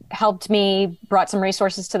helped me, brought some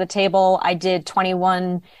resources to the table. I did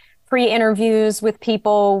 21 pre-interviews with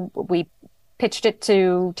people. We pitched it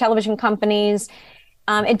to television companies.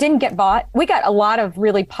 It didn't get bought. We got a lot of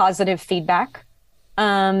really positive feedback.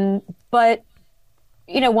 But,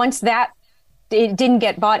 once that it didn't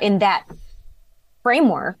get bought in that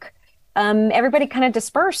framework, everybody kind of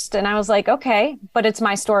dispersed. And I was like, okay, but it's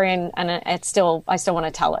my story and I still want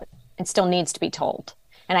to tell it. It still needs to be told.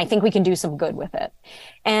 And I think we can do some good with it.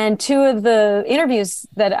 And 2 of the interviews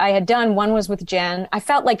that I had done, one was with Jen. I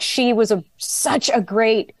felt like she was such a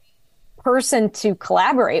great person to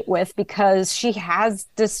collaborate with because she has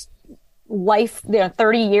this life,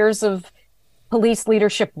 30 years of police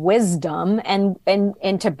leadership wisdom, and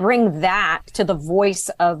to bring that to the voice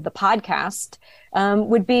of the podcast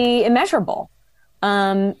would be immeasurable.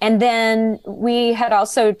 And then we had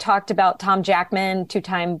also talked about Tom Jackman,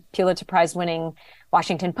 2-time Pulitzer Prize winning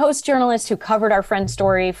Washington Post journalist who covered our friend's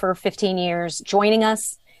story for 15 years, joining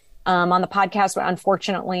us on the podcast.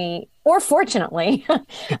 Unfortunately, or fortunately,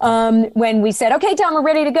 when we said, okay, Tom, we're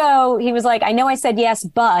ready to go, he was like, I know I said yes,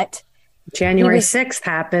 but January 6th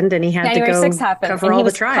happened and he had to go cover all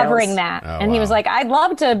the trials. Covering that. He was like, I'd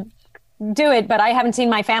love to do it, but I haven't seen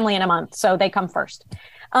my family in a month, so they come first.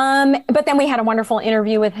 But then we had a wonderful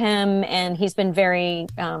interview with him, and he's been very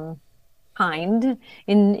kind.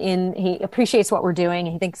 He appreciates what we're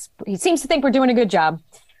doing. He seems to think we're doing a good job.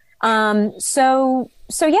 So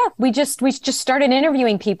yeah, we just started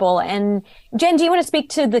interviewing people. And Jen, do you want to speak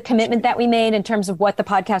to the commitment that we made in terms of what the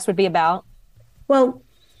podcast would be about? Well,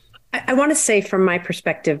 I want to say from my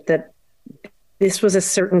perspective that this was a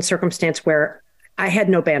certain circumstance where I had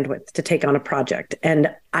no bandwidth to take on a project,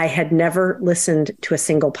 and I had never listened to a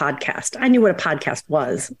single podcast. I knew what a podcast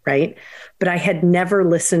was, right? But I had never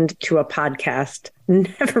listened to a podcast,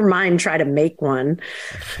 never mind try to make one.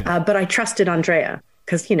 But I trusted Andrea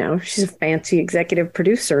because, she's a fancy executive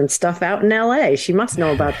producer and stuff out in LA. She must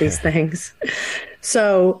know about these things.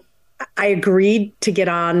 So I agreed to get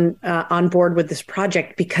on board with this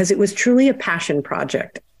project because it was truly a passion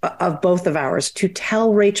project of both of ours to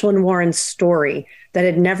tell Rachel and Warren's story that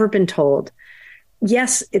had never been told.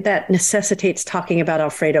 Yes, that necessitates talking about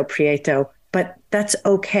Alfredo Prieto, but that's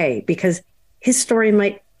okay because his story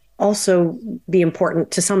might also be important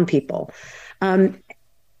to some people. And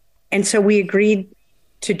so we agreed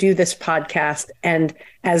to do this podcast. And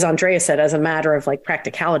as Andrea said, as a matter of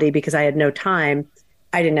practicality, because I had no time,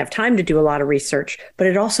 I didn't have time to do a lot of research, but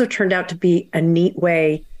it also turned out to be a neat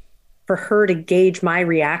way for her to gauge my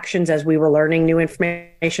reactions as we were learning new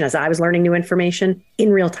information, as I was learning new information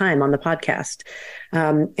in real time on the podcast,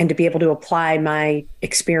 and to be able to apply my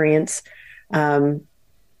experience to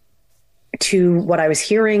what I was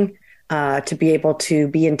hearing, to be able to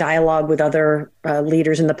be in dialogue with other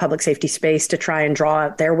leaders in the public safety space to try and draw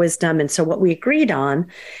out their wisdom. And so what we agreed on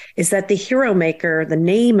is that the Hero Maker, the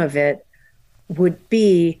name of it, would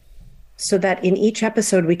be so that in each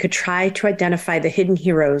episode we could try to identify the hidden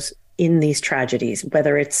heroes in these tragedies,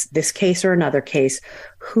 whether it's this case or another case.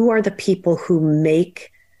 Who are the people who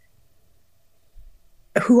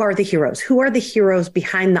are the heroes? Who are the heroes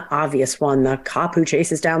behind the obvious one, the cop who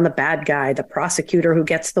chases down the bad guy, the prosecutor who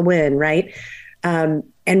gets the win, right?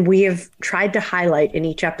 And we have tried to highlight in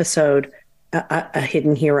each episode a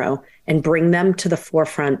hidden hero and bring them to the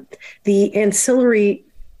forefront. The ancillary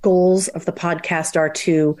goals of the podcast are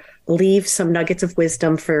to leave some nuggets of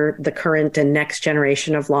wisdom for the current and next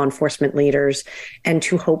generation of law enforcement leaders, and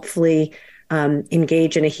to hopefully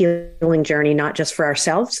engage in a healing journey, not just for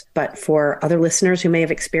ourselves, but for other listeners who may have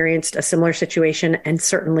experienced a similar situation, and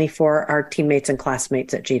certainly for our teammates and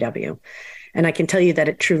classmates at GW. And I can tell you that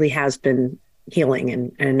it truly has been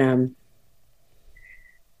healing, and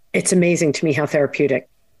it's amazing to me how therapeutic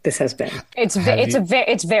this has been. It's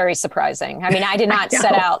very surprising. I mean, I did not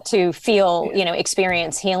set out to feel,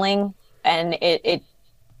 experience healing, and it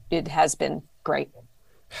has been great.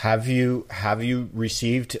 Have you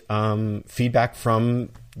received feedback from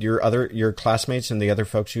your classmates and the other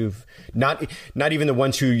folks who've not even the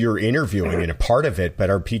ones who you're interviewing and a part of it, but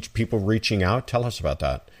are people reaching out? Tell us about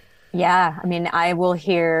that. Yeah, I mean, I will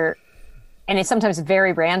hear, and it's sometimes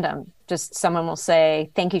very random. Just someone will say,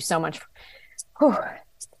 "Thank you so much."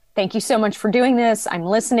 Thank you so much for doing this. I'm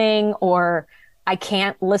listening, or I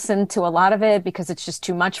can't listen to a lot of it because it's just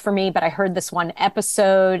too much for me. But I heard this one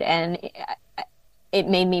episode and it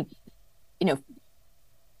made me,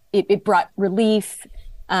 it brought relief.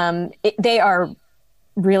 They are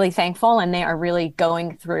really thankful, and they are really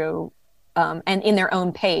going through, and in their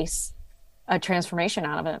own pace, a transformation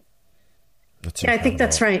out of it. Yeah, I think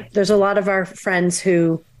that's right. There's a lot of our friends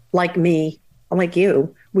who, like me, like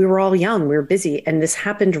you, we were all young, we were busy. And this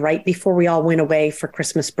happened right before we all went away for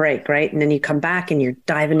Christmas break, right? And then you come back and you're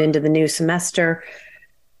diving into the new semester.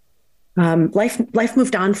 Life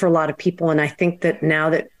moved on for a lot of people. And I think that now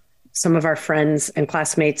that some of our friends and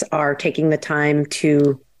classmates are taking the time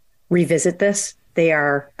to revisit this, they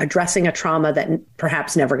are addressing a trauma that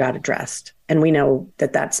perhaps never got addressed. And we know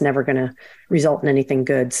that that's never going to result in anything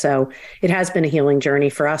good. So it has been a healing journey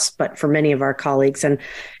for us, but for many of our colleagues. And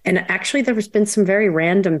actually, there's been some very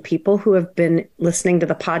random people who have been listening to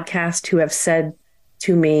the podcast who have said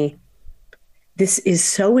to me, this is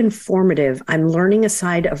so informative. I'm learning a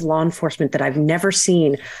side of law enforcement that I've never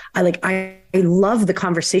seen. I love the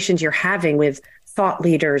conversations you're having with thought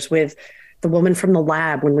leaders, with the woman from the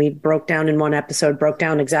lab, when we broke down in one episode, broke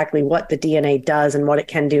down exactly what the DNA does and what it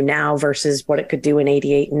can do now versus what it could do in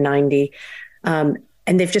 88 and 90.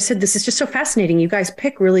 And they've just said, this is just so fascinating. You guys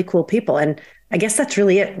pick really cool people. And I guess that's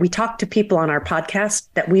really it. We talk to people on our podcast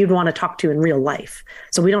that we would want to talk to in real life.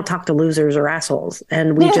 So we don't talk to losers or assholes.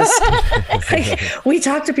 And we just, we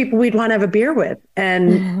talk to people we'd want to have a beer with.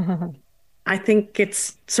 And I think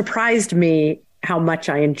it's surprised me how much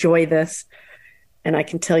I enjoy this. And I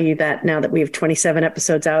can tell you that now that we have 27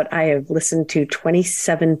 episodes out, I have listened to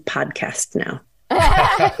 27 podcasts now.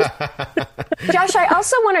 Josh, I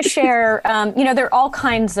also want to share, there are all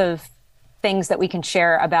kinds of things that we can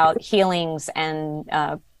share about healings and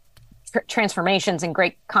transformations and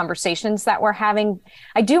great conversations that we're having.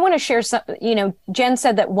 I do want to share some, Jen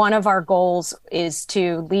said that one of our goals is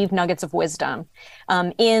to leave nuggets of wisdom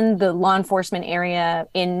in the law enforcement area.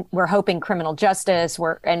 We're hoping criminal justice,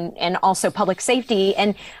 and also public safety.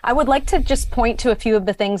 And I would like to just point to a few of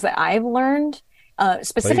the things that I've learned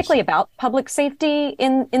specifically Please. About public safety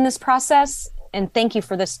in this process. And thank you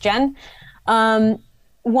for this, Jen.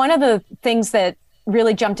 One of the things that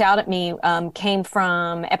really jumped out at me came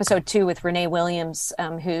from episode 2 with Renee Williams,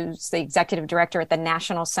 who's the executive director at the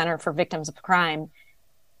National Center for Victims of Crime.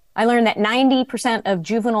 I learned that 90% of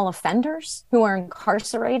juvenile offenders who are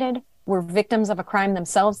incarcerated were victims of a crime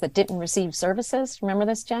themselves that didn't receive services. Remember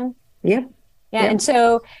this, Jen? Yeah. Yeah. And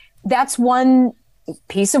so that's one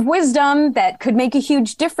piece of wisdom that could make a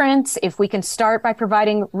huge difference. If we can start by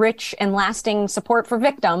providing rich and lasting support for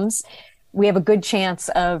victims, we have a good chance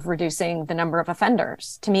of reducing the number of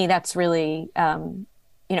offenders. To me, that's really,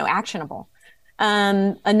 actionable.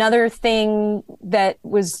 Another thing that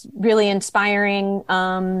was really inspiring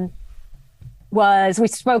was we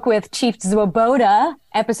spoke with Chief Swoboda,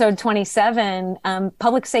 episode 27.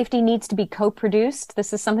 Public safety needs to be co-produced.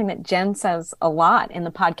 This is something that Jen says a lot in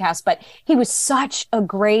the podcast, but he was such a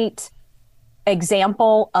great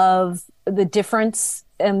example of the difference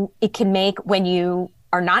it can make when you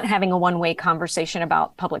are not having a one-way conversation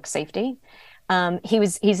about public safety.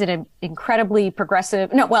 He's an incredibly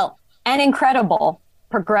an incredible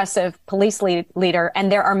progressive police leader.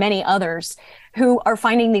 And there are many others who are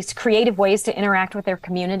finding these creative ways to interact with their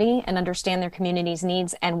community and understand their community's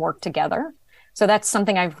needs and work together. So that's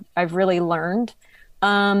something I've really learned.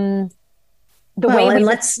 Let's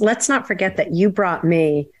not forget that you brought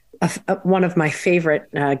me one of my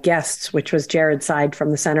favorite guests, which was Jared Seid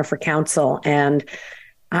from the Center for Counsel. And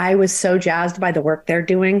I was so jazzed by the work they're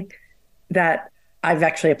doing that I've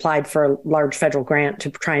actually applied for a large federal grant to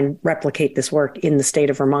try and replicate this work in the state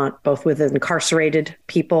of Vermont, both with incarcerated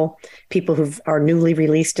people who are newly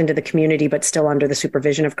released into the community, but still under the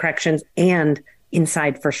supervision of corrections, and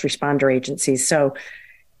inside first responder agencies. So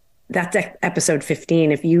that's episode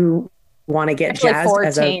 15. If you want to get actually jazzed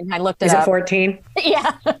 14. I looked it up. Is it 14?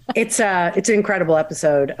 Yeah. It's an incredible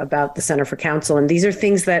episode about the Center for Counsel. And these are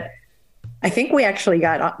things that I think we actually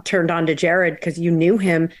got turned on to Jared because you knew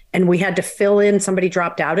him and we had to fill in. Somebody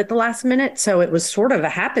dropped out at the last minute. So it was sort of a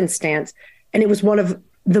happenstance. And it was one of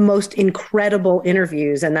the most incredible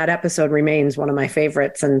interviews. And that episode remains one of my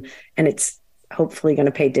favorites. And it's hopefully going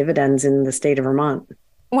to pay dividends in the state of Vermont.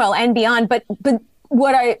 Well, and beyond. But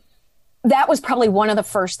that was probably one of the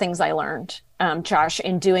first things I learned, Josh,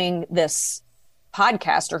 in doing this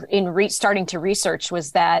podcast or in starting to research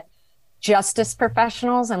was that justice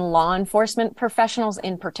professionals and law enforcement professionals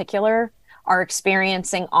in particular are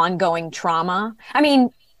experiencing ongoing trauma. I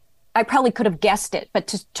mean, I probably could have guessed it, but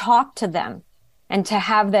to talk to them and to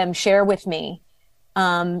have them share with me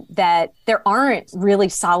that there aren't really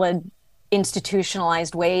solid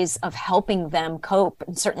institutionalized ways of helping them cope,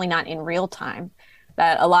 and certainly not in real time.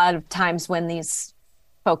 That a lot of times when these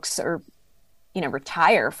folks are,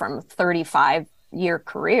 retire from a 35-year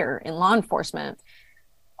career in law enforcement,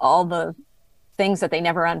 all the things that they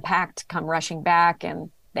never unpacked come rushing back, and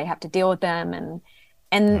they have to deal with them.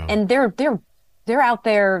 And they're out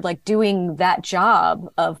there like doing that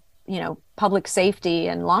job of, public safety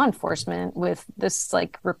and law enforcement with this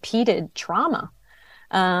like repeated trauma.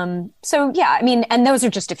 So yeah, I mean, and those are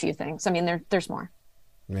just a few things. I mean, there's more.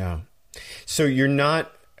 Yeah. So you're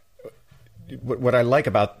not, what I like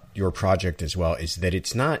about your project as well is that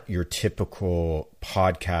it's not your typical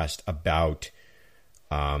podcast about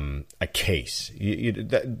a case.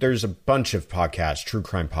 There's a bunch of podcasts, true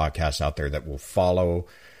crime podcasts out there that will follow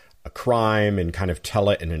a crime and kind of tell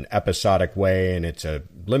it in an episodic way. And it's a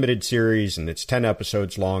limited series and it's 10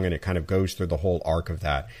 episodes long and it kind of goes through the whole arc of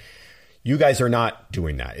that. You guys are not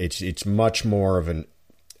doing that. It's much more of an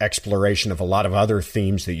exploration of a lot of other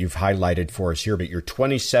themes that you've highlighted for us here, but you're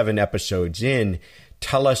 27 episodes in.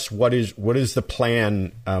 Tell us what is the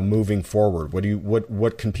plan moving forward?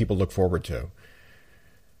 What can people look forward to?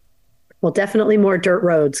 Well, definitely more dirt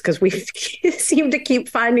roads, because we seem to keep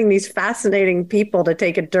finding these fascinating people to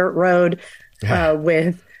take a dirt road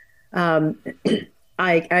with.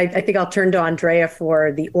 I think I'll turn to Andrea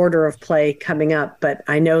for the order of play coming up, but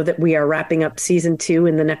I know that we are wrapping up season 2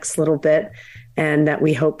 in the next little bit, and that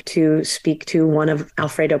we hope to speak to one of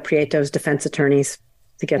Alfredo Prieto's defense attorneys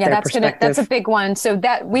to get their perspective. That's a big one. So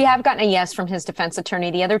that we have gotten a yes from his defense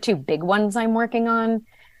attorney. The other 2 big ones I'm working on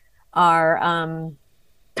are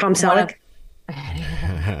Tom Selleck.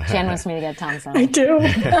 Jen wants me to get Tom Selleck. I do.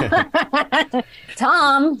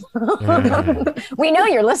 Tom, we know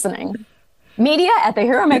you're listening.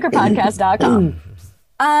 media@theheromakerpodcast.com.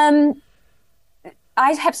 I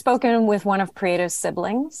have spoken with one of Prieto's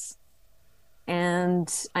siblings,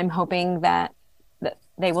 and I'm hoping that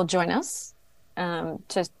they will join us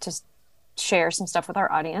to share some stuff with our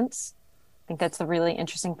audience. I think that's a really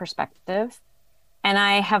interesting perspective. And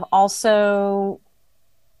I have also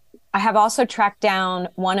tracked down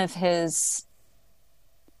one of his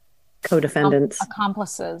co-defendants,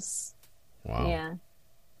 accomplices. Wow. Yeah.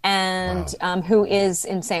 And who is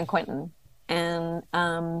in San Quentin. And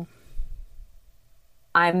I'm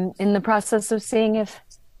in the process of seeing if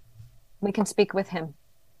we can speak with him.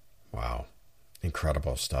 Wow.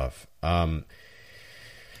 Incredible stuff.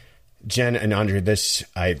 Jen and Andrea,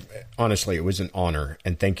 honestly, it was an honor,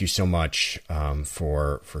 and thank you so much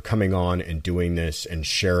for coming on and doing this and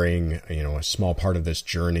sharing, a small part of this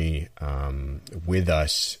journey with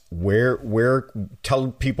us.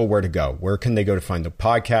 Tell people where to go. Where can they go to find the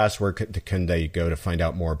podcast? Where can they go to find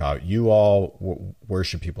out more about you all? Where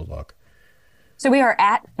should people look? So we are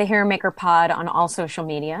at the Hero Maker Pod on all social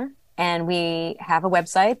media, and we have a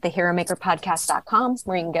website, theheromakerpodcast.com,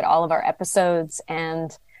 where you can get all of our episodes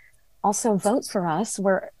and also vote for us.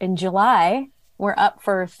 In July, we're up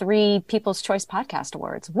for 3 People's Choice Podcast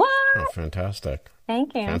Awards. What? Oh, fantastic.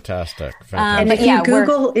 Thank you. Fantastic. And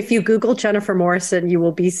if you Google Jennifer Morrison, you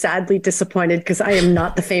will be sadly disappointed, because I am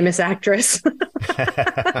not the famous actress.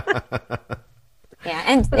 Yeah.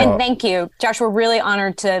 And thank you, Josh. We're really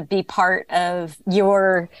honored to be part of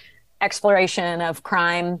your exploration of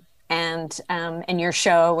crime and your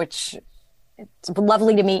show, which it's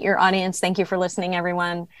lovely to meet your audience. Thank you for listening,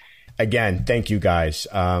 everyone. Again, thank you guys.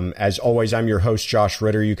 As always, I'm your host, Josh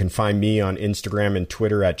Ritter. You can find me on Instagram and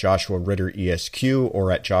Twitter at Joshua Ritter ESQ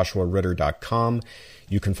or at joshuaritter.com.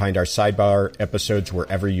 You can find our Sidebar episodes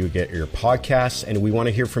wherever you get your podcasts. And we want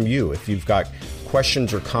to hear from you. If you've got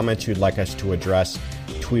questions or comments you'd like us to address,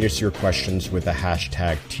 tweet us your questions with the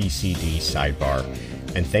hashtag TCD Sidebar.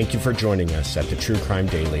 And thank you for joining us at the True Crime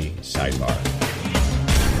Daily Sidebar.